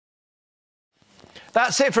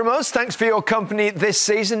That's it from us. Thanks for your company this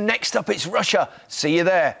season. Next up, it's Russia. See you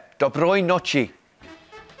there. Dobroi nochi.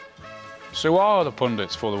 So who are the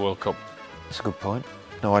pundits for the World Cup? That's a good point.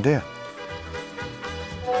 No idea.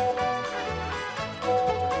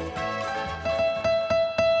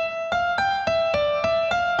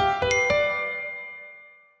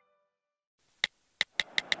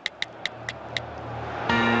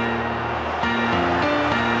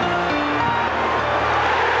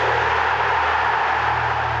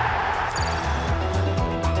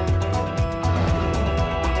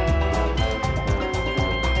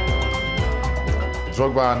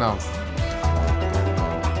 Drogba announced.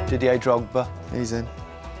 Didier Drogba. He's in.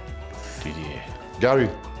 Didier. Gary,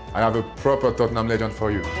 I have a proper Tottenham legend for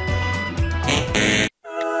you.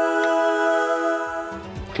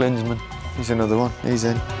 Klinsmann. He's another one. He's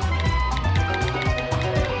in.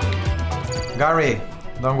 Gary,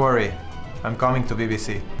 don't worry. I'm coming to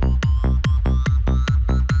BBC.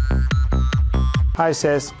 Hi,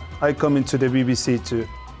 Cesc. I come into the BBC too.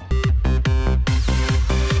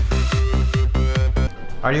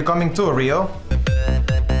 Are you coming too, Rio?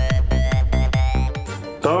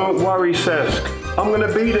 Don't worry, Cesc. I'm going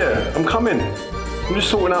to be there. I'm coming. I'm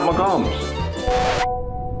just sorting out my gums.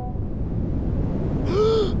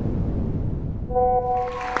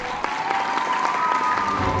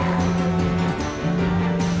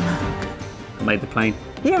 I made the plane.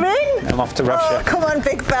 You're in? I'm off to Russia. Oh, come on,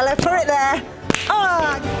 big fella, put it there.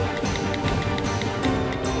 Oh.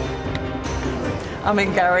 I'm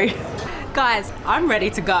in, Gary. Guys, I'm ready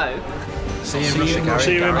to go. See you in Russia, Gary.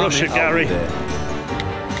 See you in Russia, Gary.